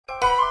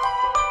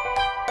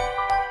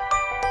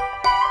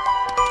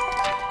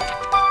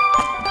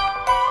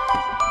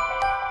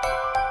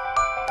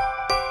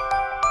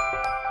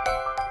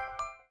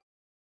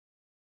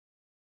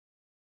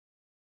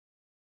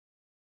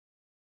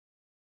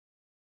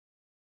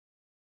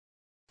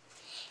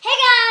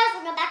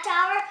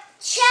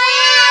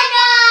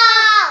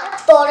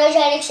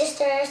Photogenic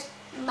sisters.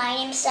 My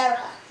name's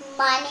Sarah.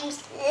 My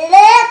name's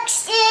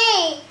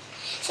Lexie.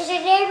 So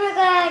today we're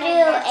gonna do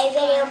a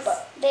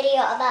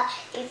video about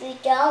if you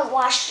don't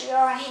wash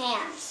your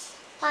hands.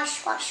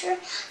 Wash your.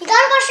 You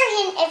gotta wash your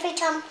hand every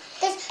time.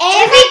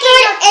 Every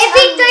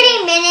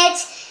 30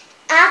 minutes,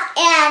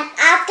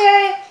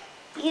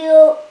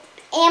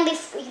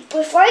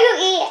 before you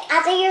eat,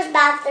 after you use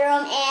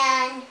bathroom,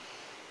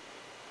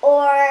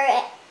 or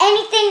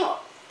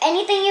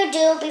anything you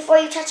do before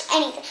you touch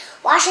anything.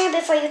 Washing it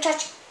before you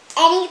touch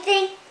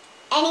anything.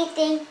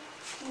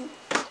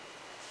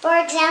 For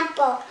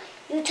example,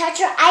 you touch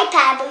your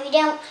iPad, but you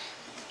didn't.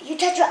 You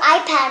touch your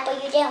iPad,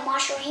 but you didn't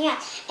wash your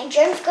hands, and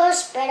germs go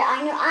spread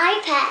on your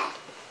iPad,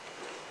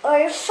 or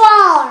your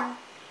phone,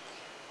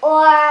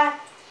 or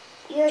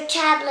your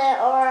tablet,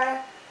 or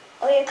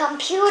your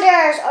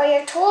computers, or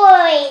your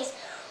toys,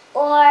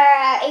 or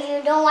if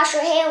you don't wash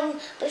your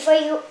hands before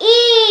you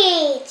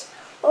eat,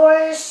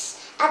 or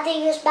after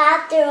you use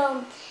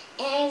bathroom,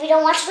 and if you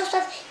don't wash those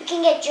stuff, you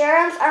can get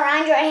germs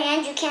around your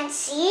hands you can't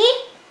see,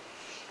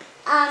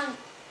 and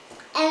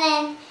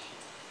then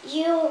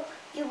you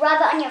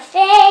rub it on your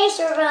face,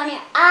 you rub it on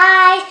your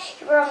eyes,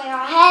 you rub it on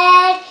your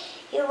head,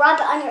 you rub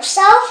it on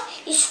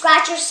yourself, you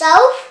scratch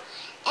yourself,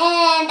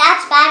 and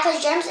that's bad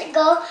because germs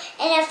go,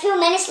 and a few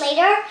minutes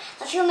later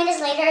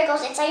it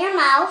goes inside your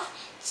mouth,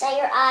 inside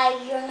your eye,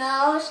 your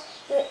nose,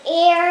 your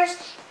ears,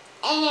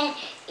 and then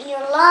in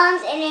your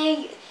lungs, and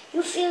then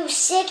you feel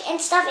sick and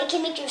stuff. It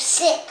can make you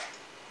sick.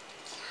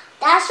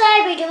 That's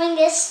why we're doing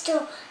this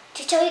to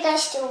tell you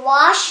guys to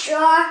wash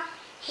your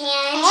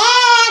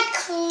hands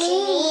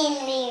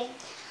cleanly.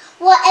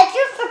 Well, if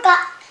you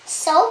forgot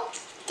soap,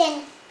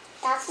 then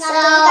that's not good.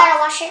 You gotta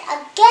wash it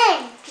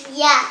again.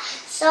 Yeah.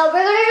 So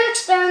we're gonna do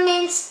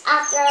experiments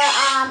after.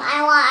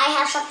 I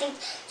have something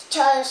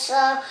to.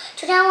 So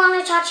today I want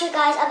to talk to you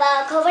guys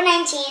about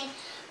COVID-19.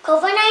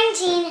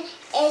 COVID-19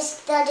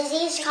 is the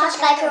disease caused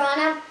by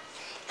coronavirus.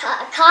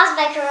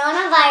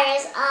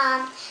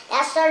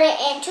 That started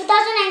in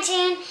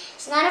 2019.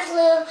 It's not a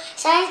flu.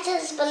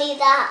 Scientists believe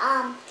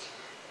that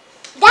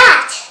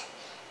that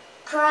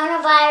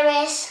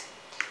coronavirus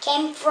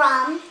came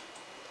from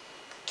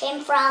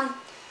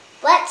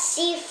wet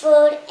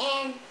seafood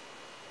in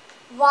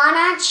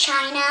Wuhan,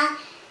 China.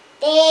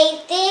 They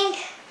think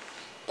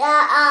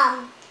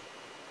that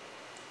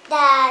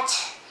that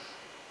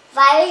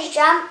virus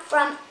jumped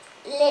from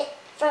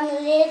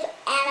live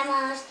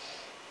animals.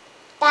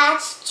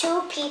 That's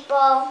two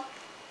people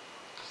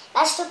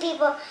that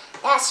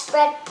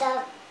spread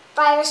the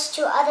virus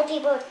to other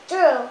people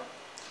through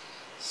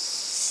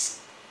squirrel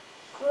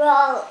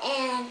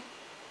and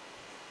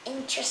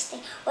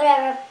interesting,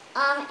 whatever.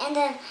 And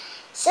then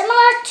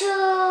similar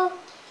to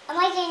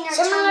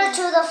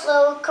the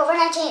flu,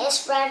 COVID-19 is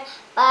spread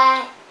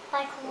by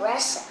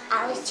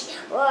respiratory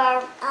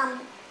or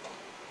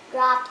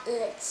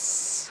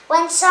droplets.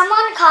 When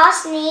someone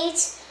coughs,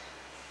 sneezes,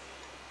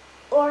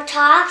 or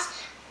talks,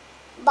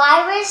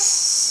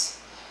 virus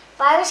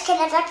can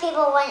affect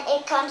people when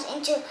it comes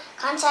into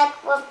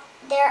contact with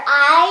their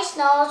eyes,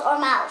 nose, or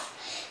mouth.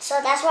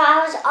 So that's why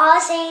I was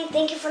always saying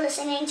thank you for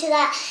listening to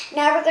that.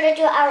 Now we're going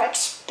to do our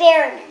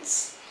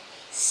experiments.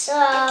 So,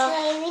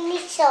 okay, we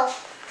need soap.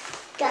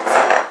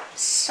 Got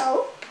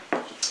soap,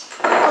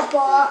 a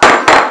ball,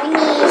 we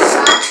need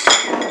socks.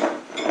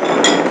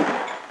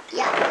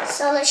 Yeah,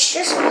 so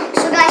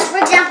guys, for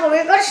example,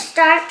 we're going to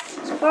start,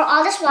 pour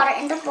all this water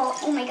in the bowl.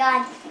 Oh my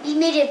god, you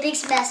made a big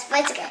mess, but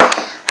it's okay.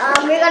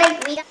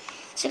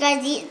 So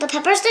guys, the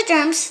pepper's the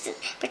germs.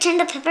 Pretend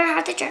the pepper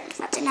are the germs.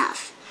 That's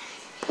enough.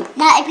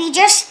 Now,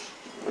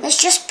 let's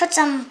just put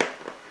some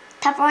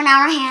pepper on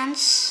our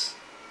hands.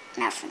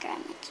 And our finger, I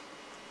meant.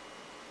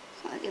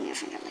 Oh, give me your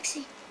finger,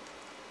 Lexie.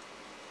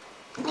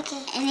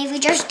 Okay. And if you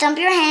just dump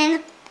your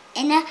hand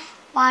in the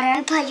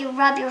water, you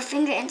rub your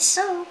finger in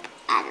soap,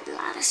 add a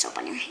lot of soap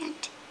on your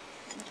hand,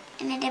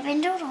 and then dip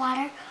into the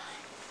water.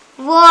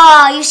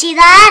 Whoa, you see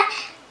that?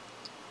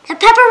 The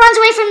pepper runs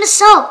away from the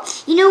soap.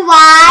 You know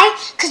why?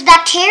 Because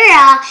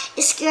bacteria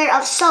is scared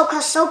of soap.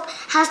 Because soap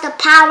has the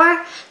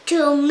power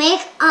to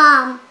make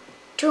the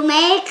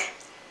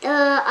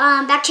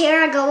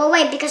bacteria go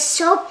away. Because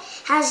soap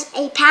has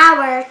a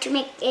power to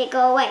make it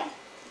go away.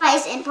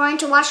 It's important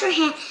to wash your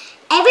hand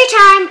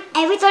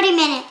every 30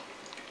 minutes.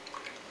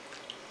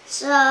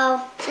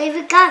 So if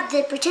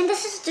you pretend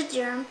this is the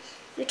germ.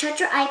 You touch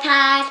your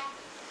iPad,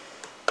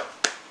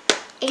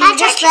 and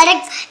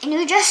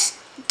you're just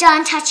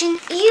done touching.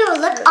 Ew,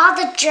 look, all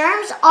the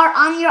germs are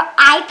on your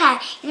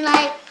iPad. You're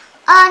like,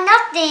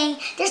 nothing.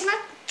 There's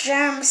not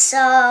germs,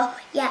 so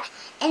yeah.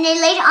 And then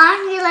later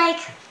on, you're like,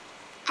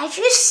 I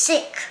feel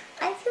sick.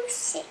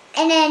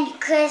 And then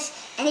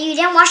you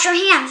didn't wash your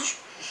hands,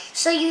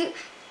 so you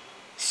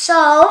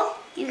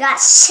got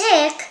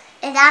sick,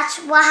 and that's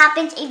what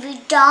happens if you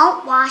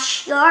don't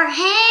wash your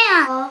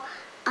hands.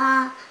 So,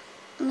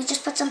 let me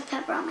just put some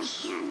pepper on my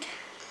hand.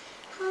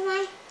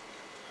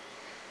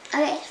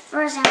 Okay,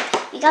 for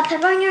example, you got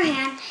pepper on your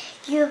hand.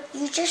 You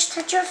just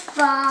touch your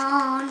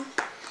phone,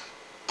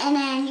 and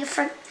then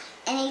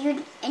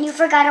and you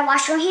forgot to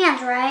wash your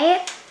hands,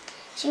 right?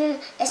 So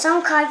if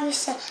someone calls you,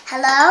 say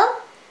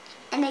hello,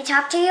 and they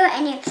talk to you,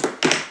 and you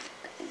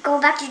go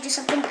back to do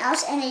something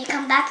else, and then you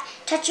come back,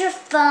 touch your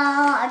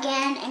phone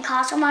again, and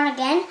call someone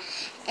again,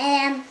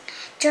 and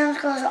germs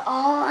goes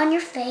all on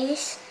your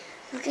face.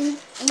 You can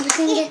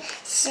get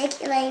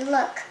sick. Like,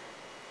 look,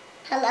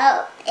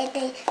 hello. If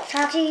they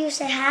talk to you,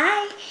 say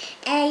hi,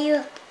 and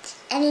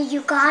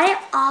you got it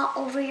all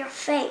over your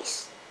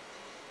face,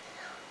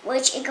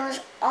 which it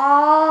goes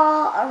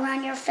all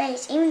around your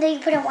face. Even though you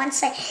put it one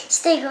side,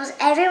 still it goes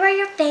everywhere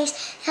your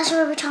face. That's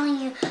why we're telling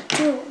you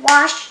to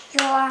wash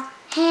your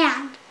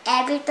hand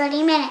every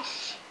 30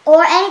 minutes,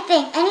 or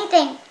anything,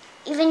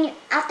 even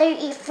after you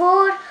eat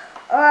food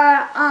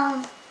or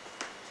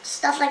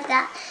stuff like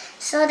that.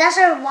 So that's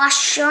why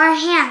wash your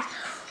hands.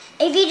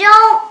 If you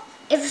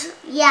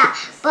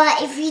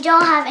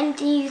don't have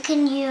anything, you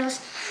can use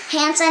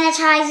hand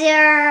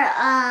sanitizer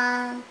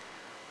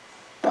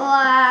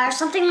or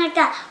something like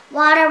that.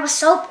 Water with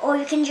soap, or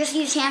you can just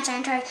use hand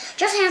sanitizer.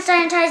 Just hand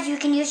sanitizer, you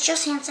can use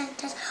just hand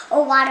sanitizer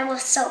or water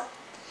with soap.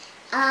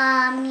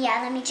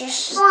 Let me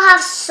just. If you don't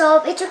have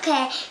soap, it's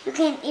okay. You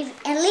can, if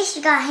at least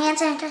you got hand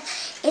sanitizer,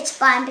 it's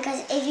fine,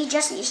 because if you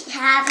just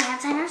have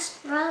hand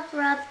sanitizer,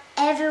 rub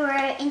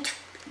everywhere into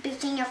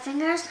between your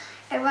fingers,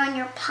 around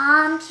your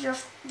palms, your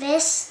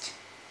fist,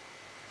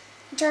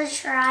 until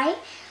it's dry.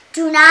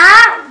 Do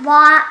not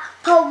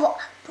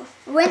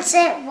rinse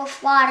it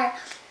with water.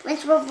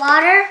 Rinse with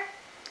water.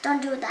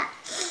 Don't do that,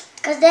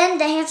 because then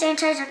the hand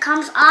sanitizer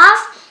comes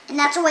off, and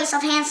that's a waste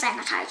of hand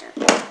sanitizer.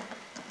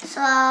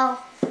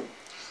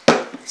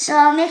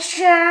 So make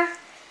sure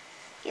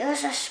you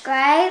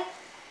subscribe,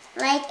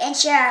 like, and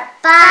share.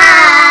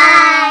 Bye.